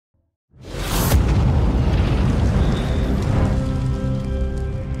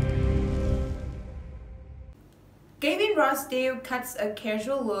Gavin Rossdale cuts a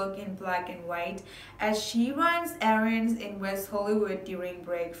casual look in black and white as she runs errands in West Hollywood during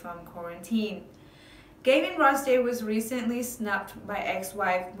break from quarantine. Gavin Rossdale was recently snubbed by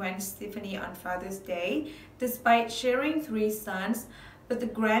ex-wife Gwen Stefani on Father's Day, despite sharing 3 sons, but the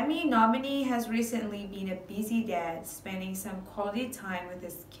Grammy nominee has recently been a busy dad, spending some quality time with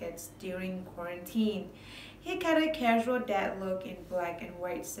his kids during quarantine. He cut a casual dad look in black and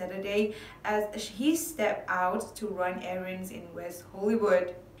white Saturday as he stepped out to run errands in West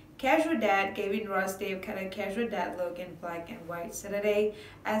Hollywood. Casual dad Gavin Rossdale cut a casual dad look in black and white Saturday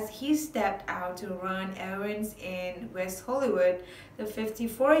as he stepped out to run errands in West Hollywood. The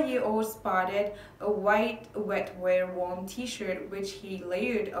 54-year-old spotted a white wet-wear warm t-shirt which he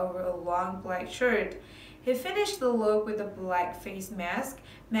layered over a long black shirt. He finished the look with a black face mask,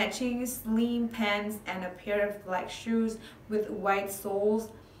 matching slim pants and a pair of black shoes with white soles.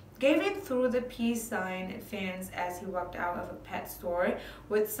 Gavin threw the peace sign at fans as he walked out of a pet store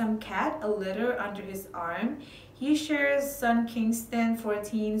with some cat litter under his arm. He shares son Kingston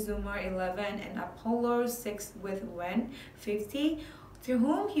 14, Zoomer 11, and Apollo 6 with Gwen 50, to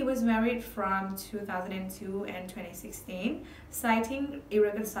whom he was married from 2002 and 2016, citing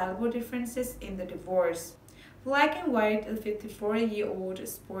irreconcilable differences in the divorce. Black and white, the 54-year-old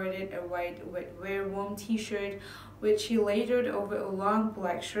sported a white wet-wear warm t-shirt which he layered over a long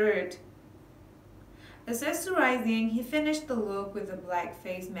black shirt. Accessorizing, he finished the look with a black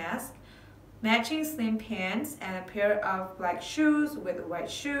face mask, matching slim pants, and a pair of black shoes with white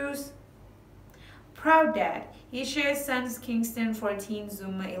shoes. Proud dad. He shares sons Kingston 14,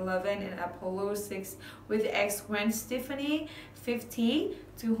 Zoomer 11, and Apollo 6 with ex-Gwen Stefani 50,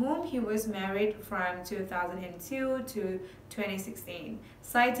 to whom he was married from 2002 to 2016,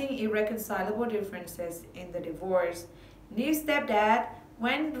 citing irreconcilable differences in the divorce. New stepdad,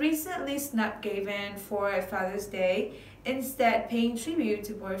 Gwen recently snubbed Gavin for Father's Day, instead paying tribute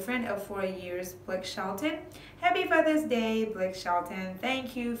to boyfriend of 4 years, Blake Shelton. Happy Father's Day, Blake Shelton.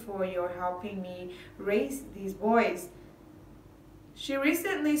 Thank you for your helping me raise these boys. She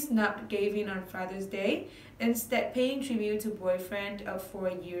recently snubbed Gavin on Father's Day, instead paying tribute to boyfriend of 4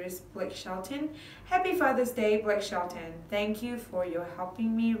 years, Blake Shelton. Happy Father's Day, Blake Shelton. Thank you for your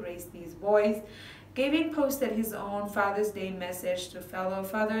helping me raise these boys. Gavin posted his own Father's Day message to fellow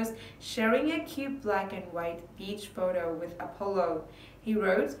fathers, sharing a cute black and white beach photo with Apollo. He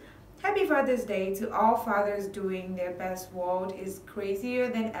wrote, "Happy Father's Day to all fathers doing their best. World is crazier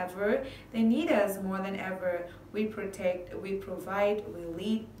than ever. They need us more than ever. We protect, we provide, we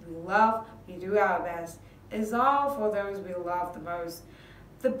lead, we love, we do our best. It's all for those we love the most."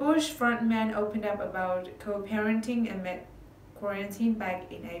 The Bush frontman opened up about co-parenting amid quarantine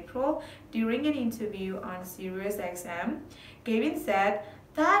back in April during an interview on SiriusXM. Gavin said,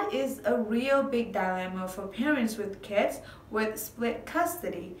 "That is a real big dilemma for parents with kids with split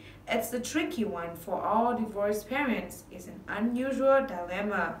custody. It's a tricky one for all divorced parents. It's an unusual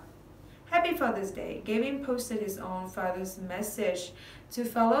dilemma." Happy Father's Day. Gavin posted his own father's message to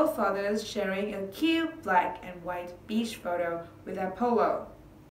fellow fathers, sharing a cute black and white beach photo with Apollo.